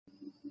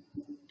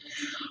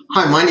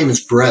Hi, my name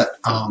is Brett.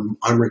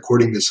 I'm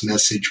recording this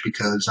message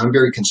because I'm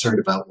very concerned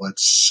about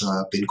what's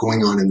been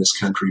going on in this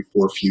country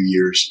for a few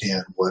years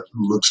and what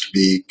looks to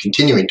be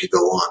continuing to go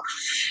on.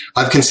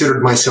 I've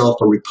considered myself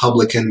a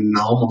Republican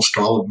almost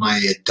all of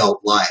my adult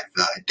life,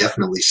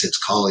 definitely since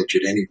college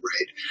at any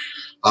rate.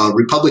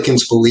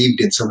 Republicans believed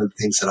in some of the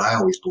things that I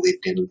always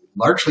believed in,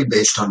 largely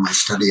based on my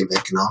study of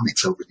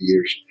economics over the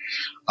years.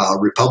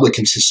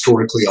 Republicans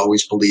historically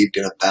always believed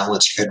in a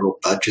balanced federal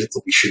budget,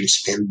 that we shouldn't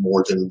spend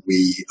more than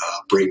we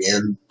bring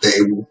in. They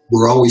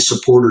were always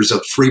supporters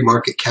of free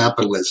market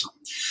capitalism.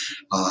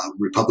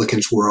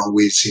 Republicans were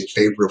always in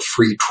favor of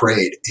free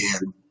trade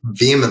and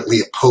vehemently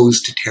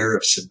opposed to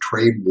tariffs and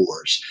trade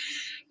wars.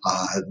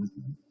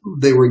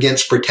 They were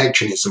against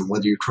protectionism,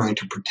 whether you're trying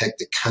to protect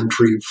the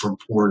country from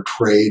foreign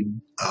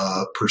trade,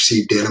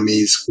 perceived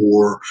enemies,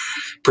 or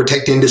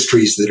protect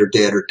industries that are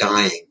dead or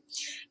dying.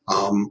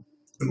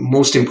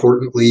 Most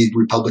importantly,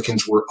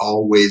 Republicans were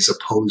always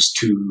opposed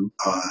to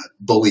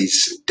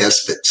bullies,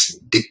 despots,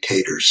 and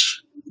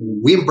dictators.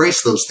 We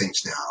embrace those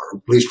things now, or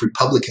at least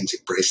Republicans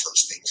embrace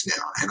those things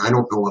now, and I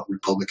don't know what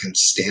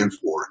Republicans stand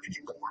for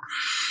anymore.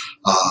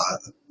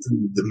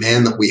 The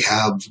man that we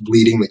have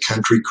leading the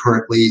country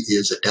currently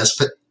is a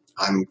despot.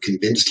 I'm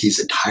convinced he's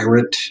a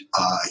tyrant.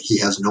 He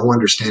has no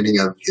understanding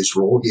of his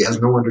role. He has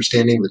no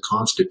understanding of the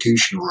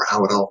Constitution or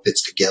how it all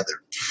fits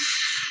together.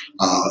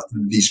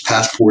 These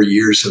past 4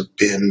 years have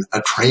been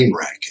a train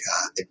wreck.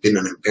 They've been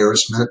an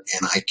embarrassment,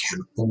 and I can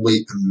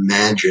only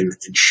imagine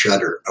and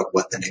shudder at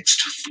what the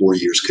next 4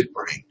 years could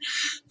bring.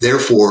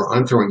 Therefore,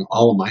 I'm throwing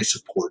all of my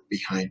support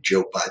behind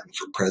Joe Biden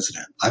for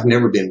president. I've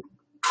never been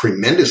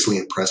tremendously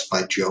impressed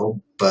by Joe,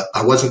 but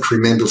I wasn't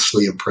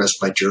tremendously impressed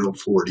by Gerald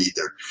Ford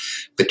either.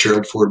 But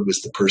Gerald Ford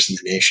was the person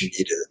the nation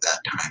needed at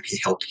that time. He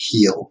helped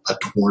heal a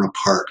torn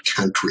apart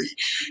country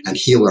and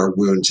heal our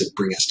wounds and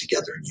bring us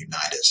together and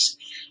unite us.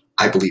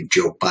 I believe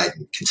Joe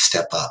Biden can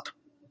step up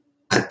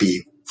and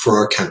be, for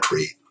our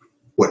country,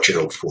 what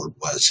Gerald Ford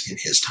was in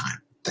his time.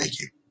 Thank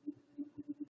you.